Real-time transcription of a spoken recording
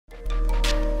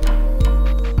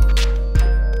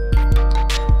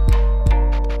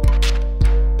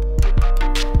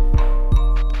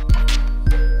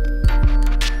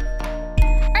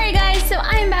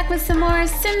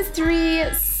Sims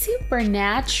 3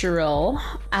 Supernatural.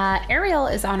 Ariel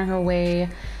is on her way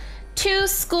to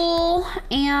school,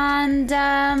 and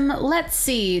let's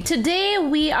see. Today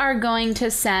we are going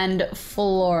to send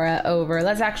Flora over.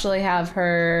 Let's actually have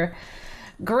her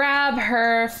grab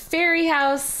her fairy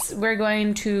house. We're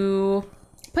going to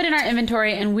put in our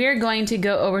inventory, and we're going to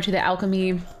go over to the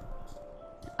alchemy.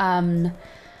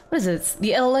 What is it?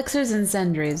 The elixirs and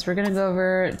sundries. We're gonna go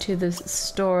over to this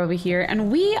store over here, and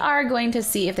we are going to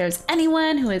see if there's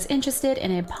anyone who is interested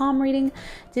in a palm reading.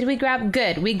 Did we grab?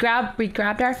 Good. We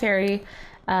grabbed our fairy,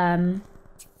 thing.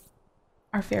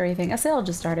 A sale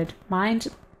just started. Mind,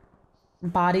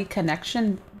 body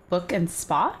connection, book and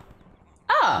spa.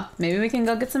 Oh, maybe we can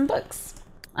go get some books.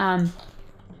 All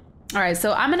right.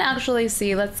 So I'm gonna actually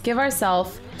see. Let's give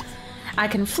ourselves. I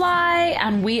can fly,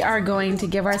 and we are going to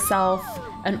give ourselves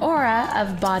an aura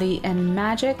of body and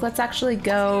magic. Let's actually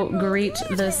go greet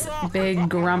this big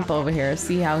grump over here,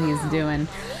 see how he's doing.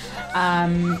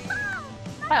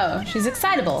 Oh, she's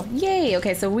excitable. Yay.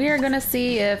 Okay, so we are gonna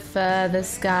see if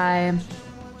this guy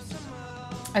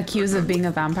accused of being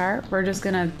a vampire. We're just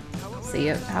gonna see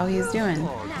how he's doing.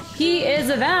 He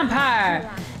is a vampire.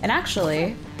 And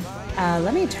actually,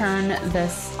 let me turn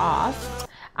this off.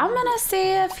 I'm gonna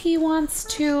see if he wants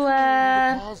to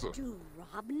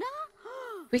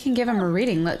we can give him a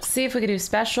reading. Let's see if we can do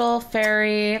special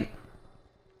fairy.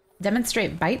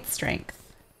 Demonstrate bite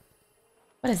strength.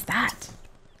 What is that?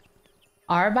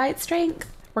 Our bite strength?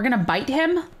 We're gonna bite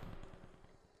him?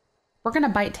 We're gonna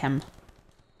bite him.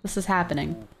 This is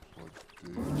happening.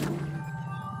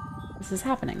 This is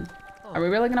happening. Are we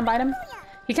really gonna bite him?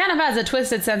 He kind of has a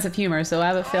twisted sense of humor, so I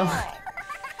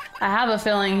have a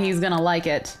feeling he's gonna like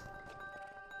it.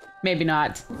 Maybe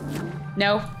not.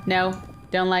 No, no,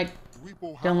 don't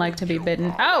like to be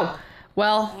bitten. Oh,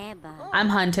 well, I'm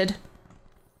hunted.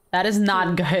 That is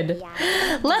not good.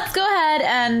 Let's go ahead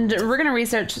and we're gonna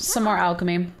research some more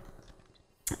alchemy.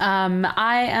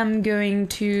 I am going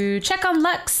to check on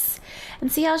Lux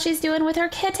and see how she's doing with her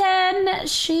kitten. What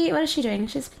is she doing?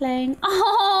 She's playing.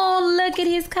 Oh, look at,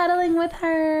 he's cuddling with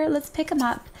her. Let's pick him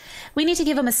up. We need to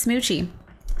give him a smoochie.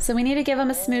 So we need to give him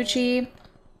a smoochie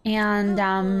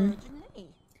and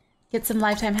get some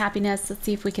lifetime happiness. Let's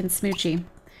see if we can smoochie.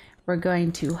 We're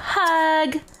going to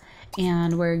hug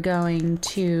and we're going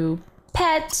to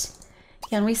pet.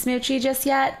 Can we smoochie just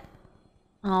yet?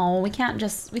 Oh, we can't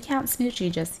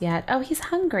smoochie just yet. Oh, he's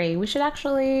hungry. We should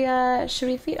actually, should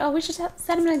we feed? Oh, we should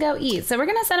send him to go eat. So we're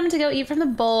gonna send him to go eat from the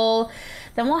bowl.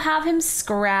 Then we'll have him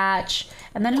scratch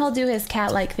and then he'll do his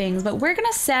cat-like things. But we're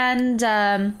gonna send,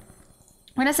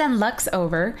 Lux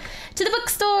over to the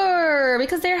bookstore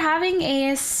because they're having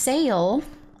a sale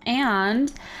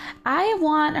and I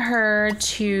want her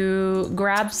to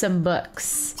grab some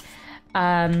books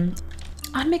on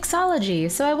mixology.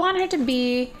 So I want her to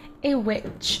be a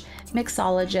witch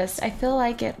mixologist. I feel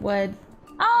like it would...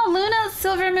 Oh, Luna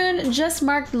Silvermoon just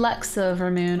marked Lux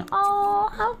Silvermoon.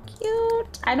 Oh, how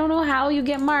cute. I don't know how you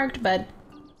get marked, but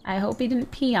I hope he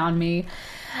didn't pee on me.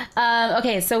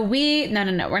 Okay, so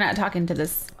no, we're not talking to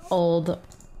this old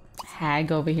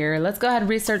hag over here. Let's go ahead and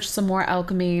research some more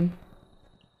alchemy.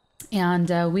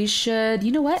 And we should,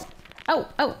 you know what?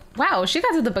 Oh, wow, she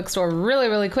got to the bookstore really,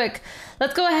 really quick.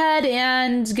 Let's go ahead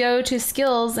and go to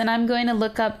skills, and I'm going to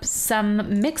look up some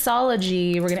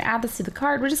mixology. We're gonna add this to the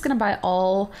card. We're just gonna buy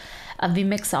all of the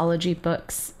mixology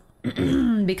books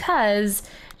because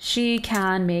she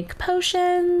can make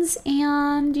potions,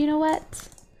 and you know what?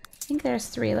 I think there's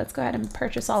 3. Let's go ahead and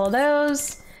purchase all of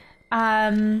those.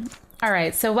 All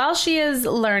right, so while she is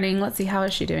learning, let's see, how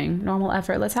is she doing? Normal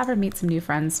effort. Let's have her meet some new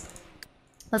friends.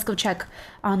 Let's go check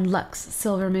on Lux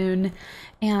Silvermoon.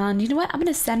 And you know what? I'm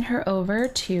gonna send her over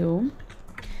to...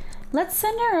 Let's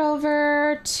send her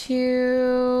over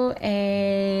to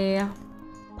a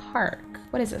park.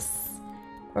 What is this?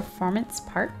 Performance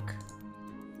park?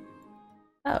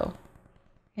 Oh.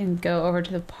 And go over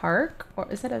to the park?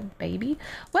 Or is that a baby?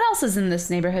 What else is in this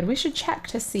neighborhood? We should check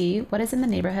to see what is in the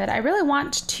neighborhood. I really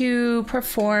want to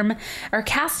perform or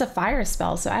cast a fire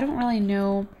spell, so I don't really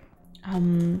know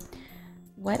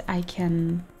what I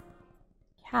can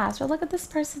cast. Oh, look at this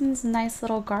person's nice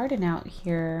little garden out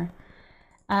here.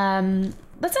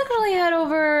 Let's actually head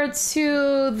over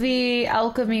to the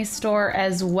alchemy store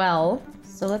as well.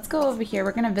 So let's go over here.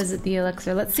 We're gonna visit the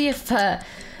elixir. Let's see if the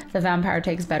vampire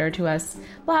takes better to us.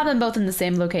 We'll have them both in the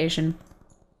same location.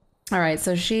 All right,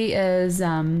 so she is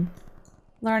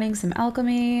learning some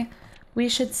alchemy. We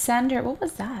should send her, what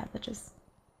was that? That just,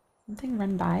 something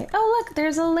run by. Oh, look,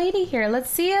 there's a lady here. Let's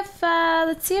see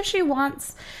if she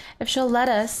wants, if she'll let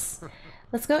us.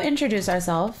 Let's go introduce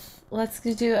ourselves. Let's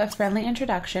do a friendly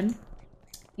introduction.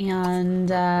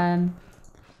 And,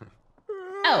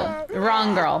 oh,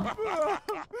 wrong girl.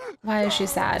 Why is she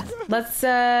sad? Let's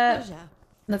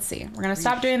see. We're gonna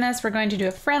stop doing this. We're going to do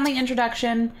a friendly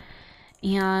introduction.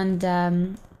 And,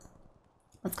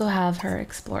 let's go have her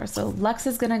explore. So Lux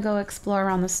is gonna go explore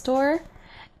around the store.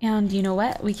 And you know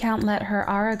what? We can't let her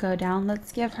aura go down.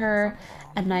 Let's give her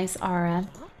a nice aura.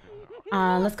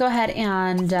 Let's go ahead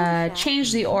and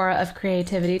change the aura of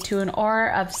creativity to an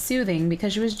aura of soothing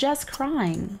because she was just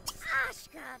crying.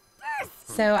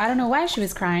 So I don't know why she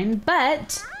was crying,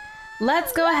 but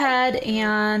let's go ahead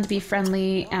and be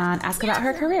friendly and ask about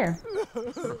her career.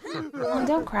 Oh,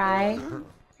 don't cry.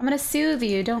 I'm gonna soothe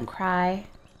you, don't cry.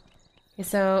 Okay,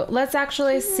 so let's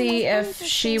actually see if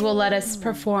she will let us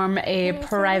perform a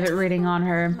private reading on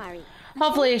her.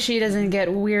 Hopefully she doesn't get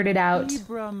weirded out.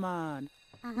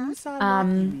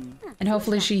 And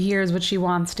hopefully she hears what she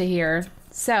wants to hear.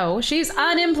 So, she's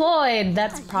unemployed!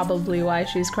 That's probably why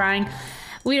she's crying.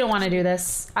 We don't want to do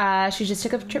this. She just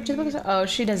took a trip to the bookstore. Oh,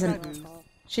 she doesn't.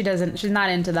 She's not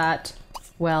into that.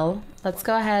 Well, let's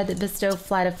go ahead and bestow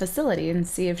flight of facility and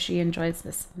see if she enjoys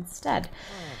this instead.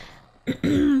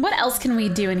 What else can we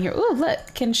do in here? Ooh,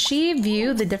 look. Can she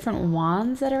view the different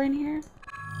wands that are in here?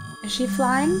 Is she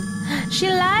flying? She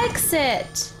likes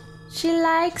it! She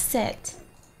likes it.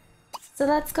 So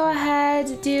let's go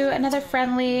ahead, do another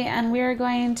friendly, and we're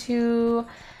going to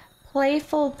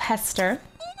playful pester.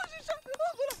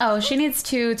 Oh, she needs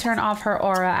to turn off her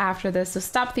aura after this, so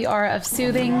stop the aura of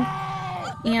soothing.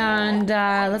 And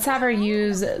let's have her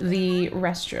use the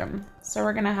restroom. So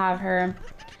we're gonna have her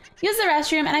use the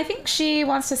restroom, and I think she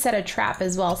wants to set a trap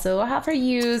as well. So we'll have her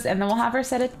use, and then we'll have her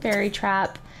set a fairy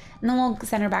trap, and then we'll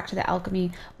send her back to the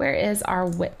alchemy. Where is our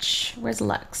witch? Where's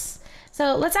Lux?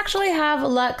 So let's actually have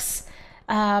Lux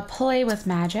play with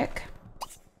magic.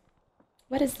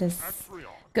 What is this?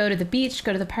 Go to the beach,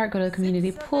 go to the park, go to the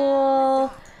community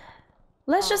pool.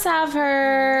 Let's just have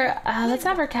her, let's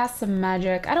have her cast some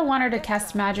magic. I don't want her to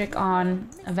cast magic on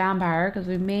a vampire because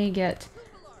we may get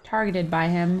targeted by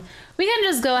him. We can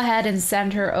just go ahead and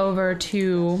send her over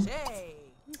to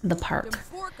the park.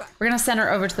 We're gonna send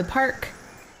her over to the park.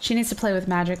 She needs to play with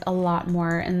magic a lot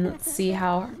more, and let's see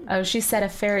how, oh, she set a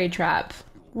fairy trap.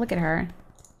 Look at her.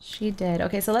 She did.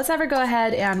 Okay, so let's have her go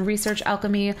ahead and research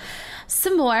alchemy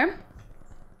some more.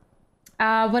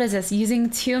 What is this?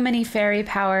 Using too many fairy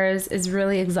powers is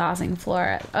really exhausting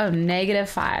Flora. Oh,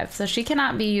 -5. So she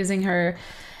cannot be using her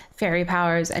fairy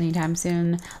powers anytime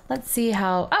soon. Let's see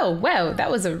how... Oh, whoa,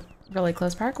 that was a really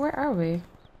close park. Where are we?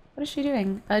 What is she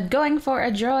doing? Going for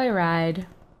a joyride.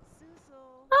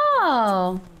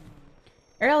 Oh!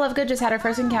 Ariel Lovegood just had her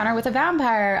first encounter with a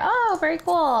vampire. Oh, very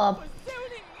cool.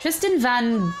 Tristan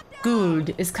Van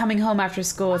Good is coming home after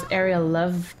school with Ariel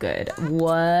Lovegood.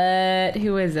 What?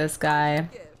 Who is this guy?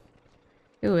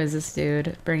 Who is this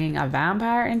dude? Bringing a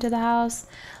vampire into the house?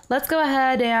 Let's go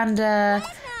ahead and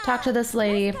talk to this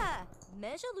lady.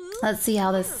 Let's see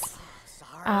how this...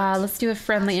 let's do a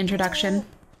friendly introduction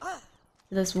to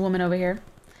this woman over here.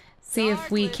 See if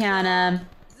we can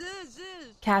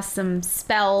cast some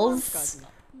spells.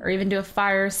 Or even do a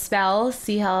fire spell.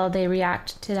 See how they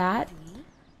react to that.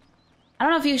 I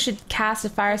don't know if you should cast a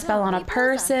fire spell on a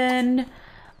person,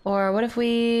 or what if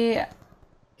we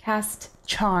cast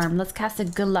charm? Let's cast a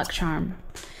good luck charm.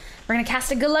 We're gonna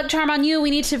cast a good luck charm on you. We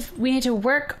need to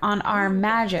work on our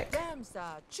magic.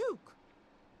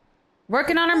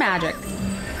 Working on our magic.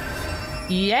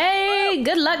 Yay!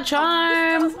 Good luck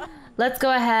charm. Let's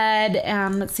go ahead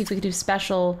and let's see if we can do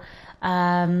special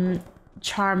charmastic.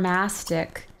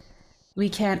 We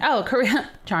can, oh,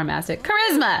 charmastic,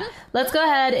 charisma. Let's go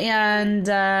ahead and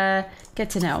get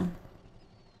to know.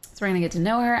 So we're gonna get to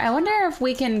know her. I wonder if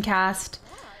we can cast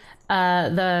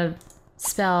the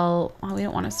spell. Oh, we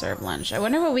don't want to serve lunch. I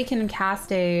wonder what we can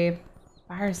cast a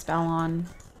fire spell on.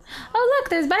 Oh, look,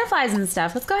 there's butterflies and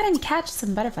stuff. Let's go ahead and catch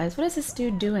some butterflies. What is this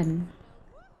dude doing?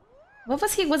 What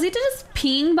was he just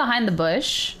peeing behind the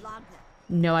bush?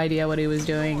 No idea what he was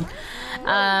doing.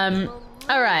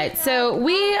 All right, so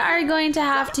we are going to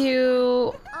have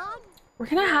to... We're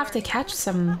gonna have to catch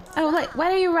some... Oh, wait,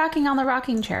 why are you rocking on the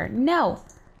rocking chair? No.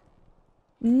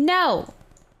 No.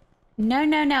 No,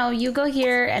 no, no. You go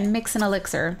here and mix an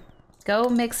elixir. Go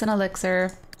mix an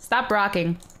elixir. Stop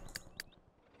rocking.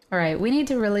 All right, we need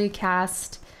to really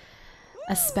cast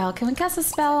a spell. Can we cast a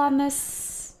spell on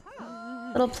this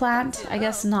little plant? I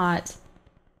guess not.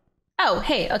 Oh,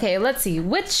 hey, okay, let's see.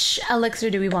 Which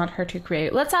elixir do we want her to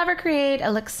create? Let's have her create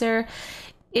elixir,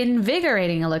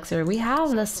 invigorating elixir. We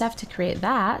have the stuff to create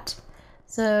that.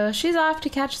 So she's off to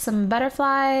catch some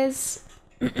butterflies,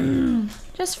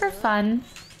 just for fun.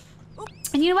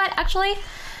 And you know what, actually,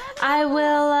 I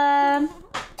will,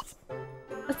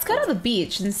 let's go to the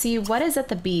beach and see what is at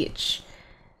the beach.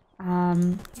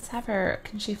 Let's have her,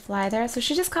 can she fly there? So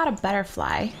she just caught a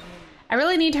butterfly. I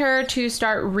really need her to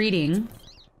start reading.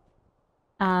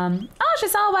 Oh, she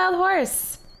saw a wild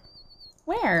horse.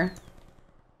 Where?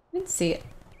 I didn't see it.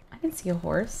 I didn't see a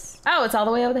horse. Oh, it's all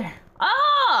the way over there.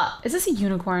 Ah! Is this a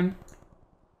unicorn?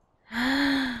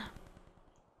 Is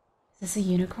this a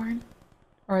unicorn?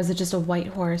 Or is it just a white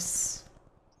horse?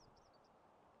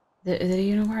 Is it a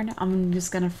unicorn? I'm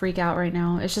just gonna freak out right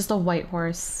now. It's just a white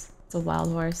horse. It's a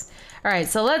wild horse. All right,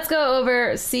 so let's go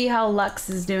over, see how Lux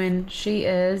is doing. She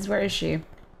is, where is she?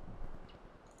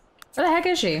 Where the heck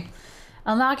is she?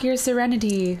 Unlock your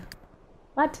serenity.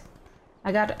 What?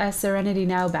 I got a serenity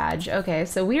now badge. Okay,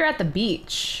 so we are at the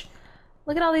beach.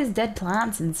 Look at all these dead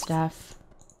plants and stuff.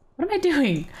 What am I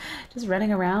doing? Just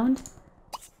running around?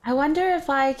 I wonder if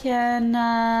I can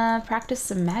practice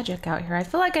some magic out here. I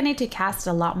feel like I need to cast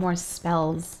a lot more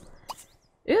spells.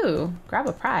 Ooh, grab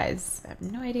a prize. I have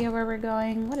no idea where we're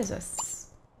going. What is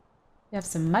this? We have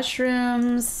some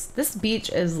mushrooms. This beach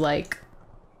is like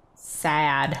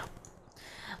sad.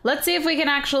 Let's see if we can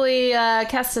actually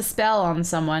cast a spell on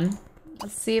someone.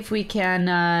 Let's see if we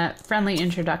can friendly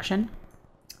introduction.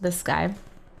 This guy.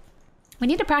 We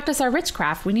need to practice our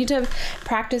witchcraft. We need to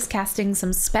practice casting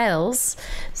some spells.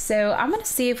 So I'm gonna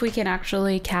see if we can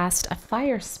actually cast a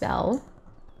fire spell.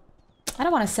 I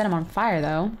don't want to set him on fire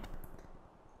though.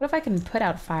 What if I can put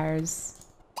out fires?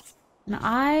 And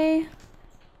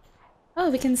oh,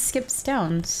 we can skip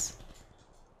stones.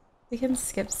 We can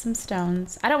skip some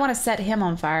stones. I don't want to set him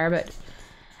on fire, but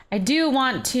I do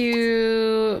want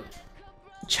to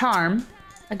charm.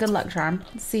 A good luck charm.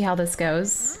 Let's see how this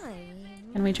goes.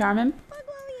 Can we charm him?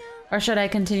 Or should I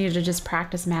continue to just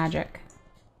practice magic?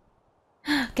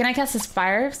 Can I cast his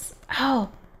fires? Oh,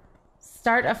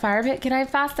 start a fire pit. Can I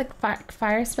cast the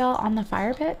fire spell on the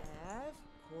fire pit?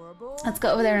 Let's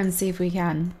go over there and see if we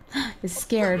can. He's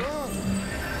scared.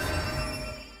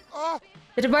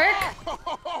 Did it work?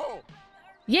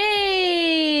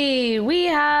 Yay! We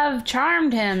have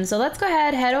charmed him. So let's go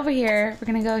ahead, head over here. We're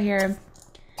gonna go here.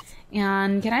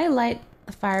 And can I light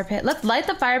the fire pit? Let's light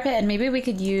the fire pit and maybe we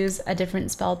could use a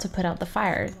different spell to put out the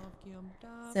fire.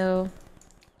 So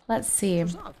let's see.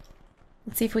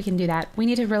 Let's see if we can do that. We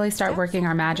need to really start working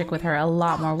our magic with her a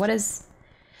lot more. What is...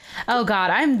 Oh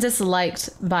god, I'm disliked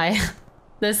by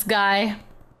this guy.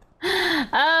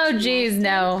 Oh geez,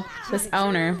 no. This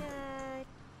owner.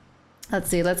 Let's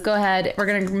see, let's go ahead. We're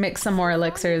gonna mix some more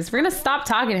elixirs. We're gonna stop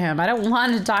talking to him. I don't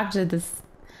want to talk to this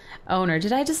owner.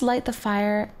 Did I just light the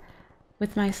fire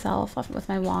with myself, with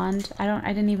my wand? I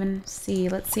didn't even see.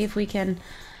 Let's see if we can,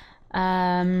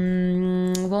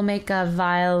 we'll make a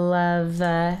vial of,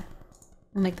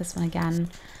 we'll make this one again.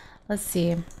 Let's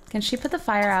see. Can she put the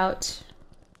fire out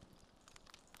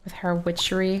with her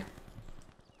witchery?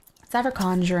 Let's have her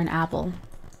conjure an apple.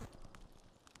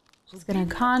 She's gonna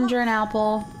conjure an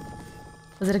apple.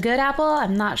 Was it a good apple?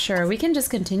 I'm not sure. We can just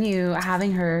continue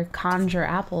having her conjure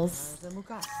apples.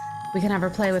 We can have her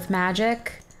play with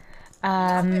magic.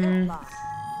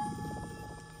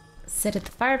 Sit at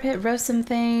the fire pit, roast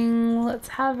something. Let's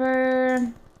have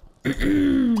her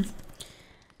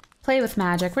play with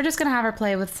magic. We're just gonna have her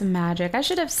play with some magic. I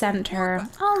should have sent her.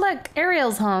 Oh look,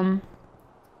 Ariel's home.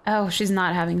 Oh, she's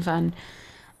not having fun.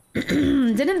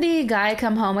 Didn't the guy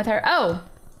come home with her? Oh,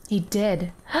 he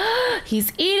did.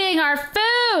 He's eating our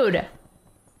food!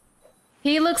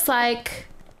 He looks like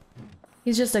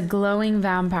he's just a glowing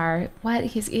vampire. What?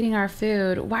 He's eating our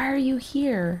food. Why are you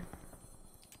here?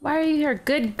 Why are you here?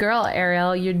 Good girl,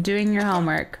 Ariel. You're doing your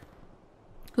homework.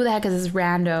 Who the heck is this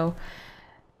rando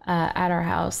at our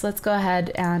house? Let's go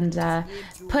ahead and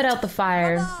put out the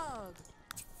fire.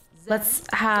 Let's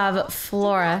have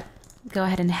Flora go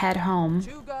ahead and head home.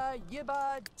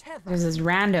 There's this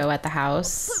rando at the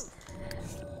house.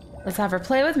 Let's have her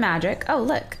play with magic. Oh,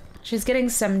 look. She's getting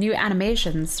some new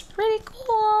animations. Pretty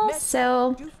cool.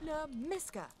 So,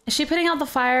 is she putting out the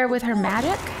fire with her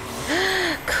magic?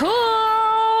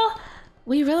 Cool!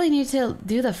 We really need to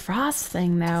do the frost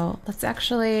thing, though. Let's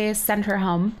actually send her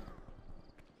home.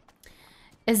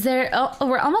 Is there... Oh,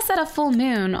 we're almost at a full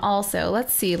moon, also.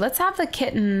 Let's see. Let's have the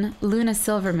kitten, Luna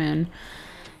Silvermoon.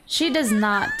 She does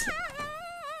not...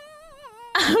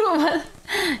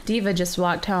 Diva just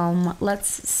walked home. Let's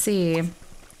see.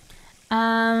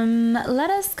 Let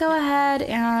us go ahead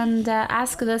and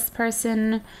ask this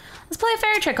person. Let's play a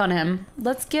fairy trick on him.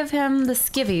 Let's give him the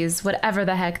skivvies, whatever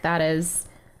the heck that is.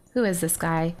 Who is this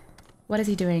guy? What is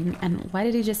he doing? And why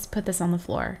did he just put this on the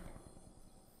floor?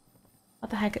 What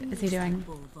the heck is he doing?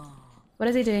 What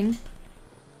is he doing?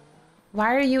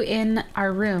 Why are you in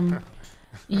our room?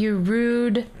 You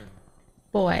rude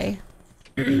boy.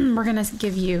 We're gonna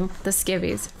give you the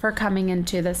skivvies for coming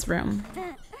into this room.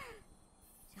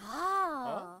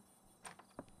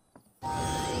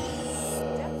 I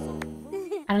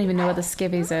don't even know what the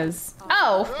skivvies is.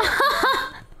 Oh!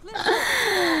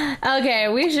 Okay,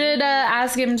 we should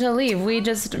ask him to leave. We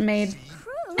just made...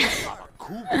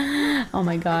 Oh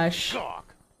my gosh.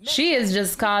 She is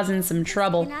just causing some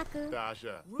trouble.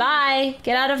 Bye!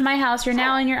 Get out of my house. You're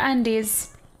now in your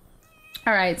undies.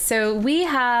 Alright, so we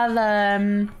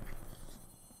have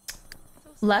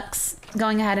Lux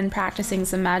going ahead and practicing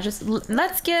some magic.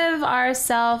 Let's give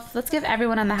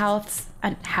everyone on the house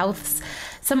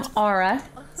some aura.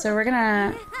 So we're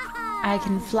gonna... I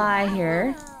can fly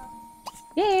here.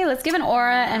 Yay, let's give an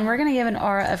aura, and we're gonna give an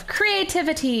aura of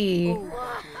creativity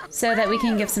so that we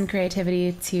can give some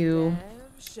creativity to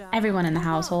everyone in the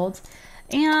household.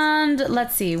 And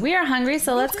let's see, we are hungry,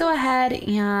 so let's go ahead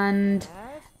and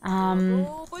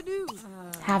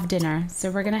have dinner.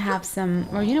 So we're gonna have some,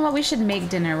 or you know what, we should make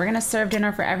dinner. We're gonna serve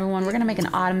dinner for everyone. We're gonna make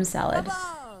an autumn salad.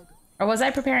 Or was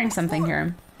I preparing something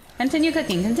here? Continue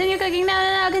cooking, continue cooking,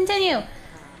 no, continue.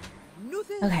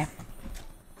 Okay.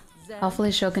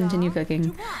 Hopefully she'll continue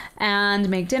cooking and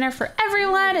make dinner for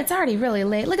everyone. It's already really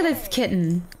late. Look at this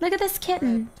kitten. Look at this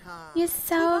kitten. He's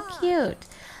so cute.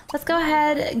 Let's go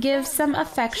ahead, give some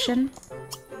affection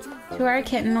to our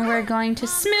kitten. We're going to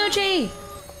Smoochie.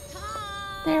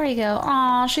 There we go.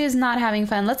 Aw, she is not having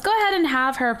fun. Let's go ahead and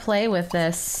have her play with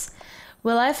this.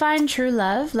 Will I find true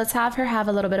love? Let's have her have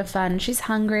a little bit of fun. She's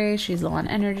hungry. She's low on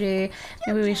energy.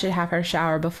 Maybe we should have her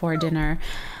shower before dinner.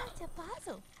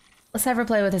 Let's have her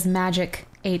play with this magic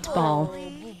 8-ball.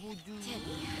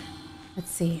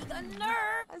 Let's see.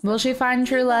 Will she find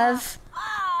true love?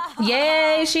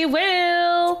 Yay, she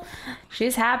will!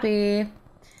 She's happy.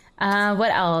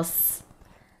 What else?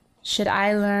 Should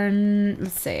I learn...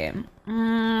 Let's see.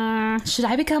 Should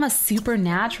I become a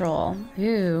supernatural?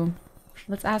 Ooh.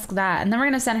 Let's ask that. And then we're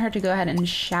going to send her to go ahead and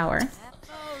shower.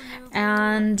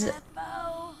 And...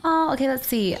 Oh, okay, let's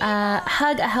see.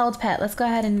 Hug a held pet. Let's go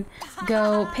ahead and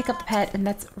go pick up the pet, and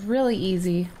that's really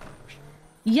easy.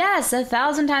 Yes,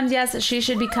 1,000 times yes, she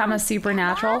should become a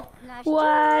supernatural.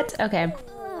 What? Okay.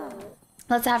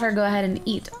 Let's have her go ahead and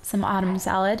eat some autumn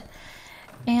salad.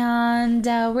 And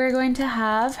we're going to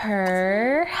have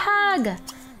her hug.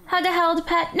 Hug a held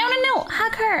pet. No,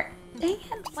 hug her. Dang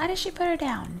it, why did she put her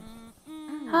down?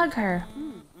 Hug her.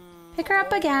 Pick her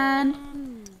up again.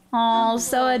 Oh,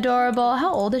 so adorable.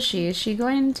 How old is she? Is she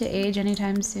going to age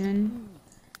anytime soon?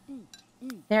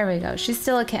 There we go. She's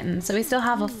still a kitten, so we still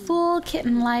have a full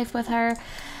kitten life with her.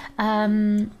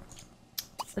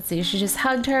 Let's see, she just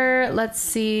hugged her. Let's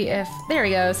see if... There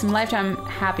we go, some lifetime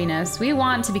happiness. We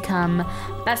want to become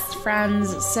best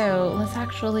friends, so let's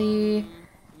actually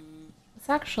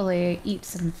eat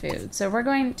some food. So we're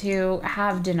going to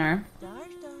have dinner.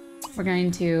 We're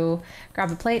going to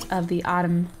grab a plate of the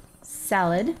autumn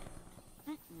salad.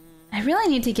 I really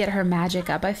need to get her magic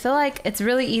up. I feel like it's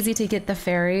really easy to get the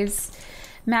fairies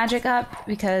magic up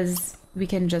because we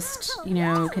can just, you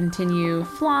know, continue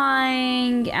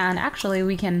flying, and actually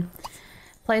we can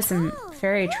play some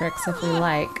fairy tricks if we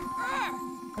like.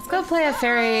 Let's go play a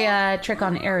fairy trick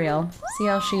on Ariel, see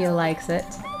how she likes it.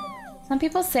 Some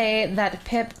people say that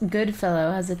Pip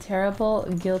Goodfellow has a terrible,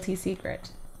 guilty secret.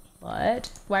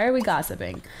 What? Why are we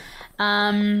gossiping?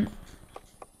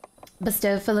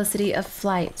 Bestow Felicity of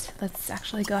flight. Let's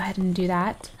actually go ahead and do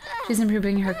that. She's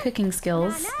improving her cooking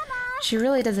skills. She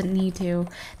really doesn't need to.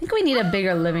 I think we need a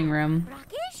bigger living room.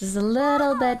 This is a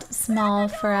little bit small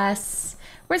for us.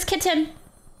 Where's Kitten?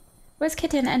 Where's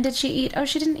Kitten? And did she eat? Oh,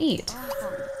 she didn't eat.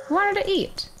 We want her to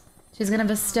eat. She's gonna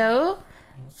bestow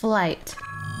flight.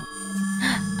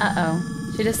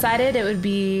 Uh-oh. She decided it would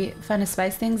be fun to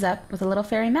spice things up with a little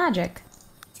fairy magic.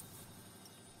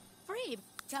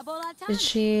 Did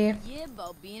she...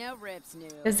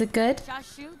 Is it good?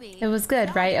 It was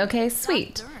good, right? Okay,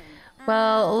 sweet.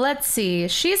 Well, let's see.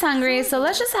 She's hungry, so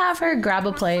let's just have her grab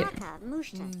a plate.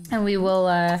 And we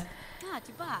will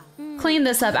clean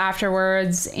this up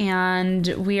afterwards, and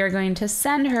we are going to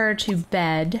send her to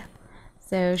bed.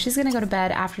 So she's gonna go to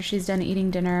bed after she's done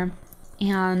eating dinner.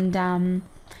 And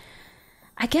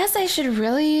I guess I should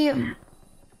really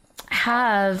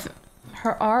have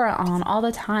her aura on all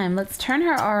the time. Let's turn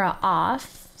her aura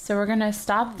off. So we're gonna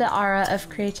stop the aura of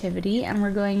creativity, and we're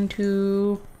going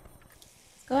to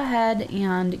go ahead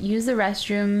and use the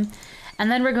restroom,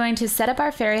 and then we're going to set up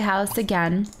our fairy house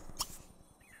again,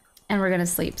 and we're gonna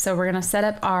sleep. So we're gonna set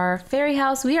up our fairy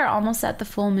house. We are almost at the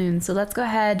full moon, so let's go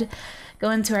ahead, go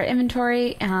into our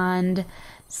inventory and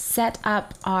set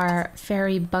up our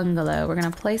fairy bungalow. We're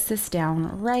gonna place this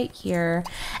down right here,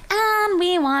 and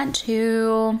we want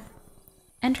to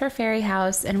enter fairy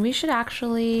house, and we should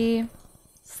actually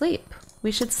sleep.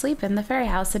 We should sleep in the fairy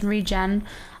house and regen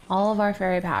all of our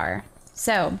fairy power.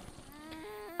 So,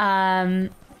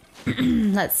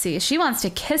 let's see. She wants to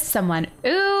kiss someone.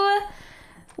 Ooh,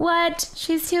 what?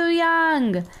 She's too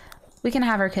young. We can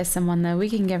have her kiss someone though. We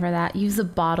can give her that. Use a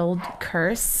bottled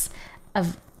curse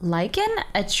of lichen.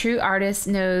 A true artist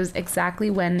knows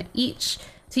exactly when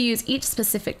to use each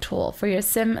specific tool. For your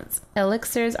Sims,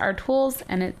 elixirs are tools,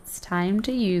 and it's time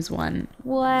to use one.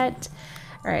 What?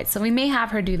 All right, so we may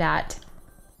have her do that.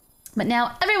 But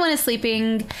now everyone is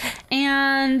sleeping,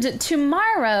 and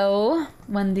tomorrow,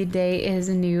 when the day is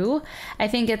new, I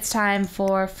think it's time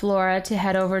for Flora to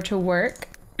head over to work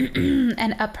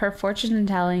and up her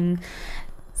fortune-telling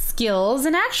skills.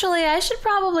 And actually, I should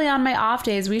probably, on my off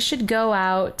days, we should go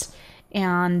out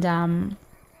and, oh,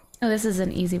 this is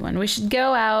an easy one. We should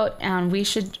go out and we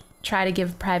should try to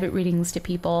give private readings to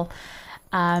people.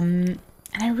 And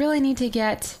I really need to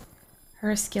get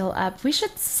her skill up. We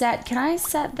should set, can I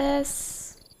set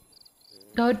this?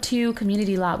 Go to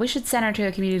community lot. We should send her to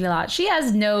a community lot. She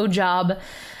has no job,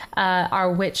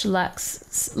 our witch Lux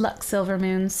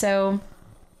Silvermoon. So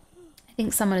I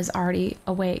think someone is already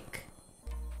awake.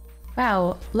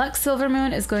 Wow, Lux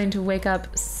Silvermoon is going to wake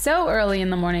up so early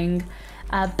in the morning.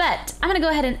 But I'm gonna go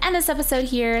ahead and end this episode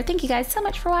here. Thank you guys so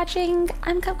much for watching.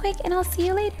 I'm Cupquake, and I'll see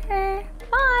you later.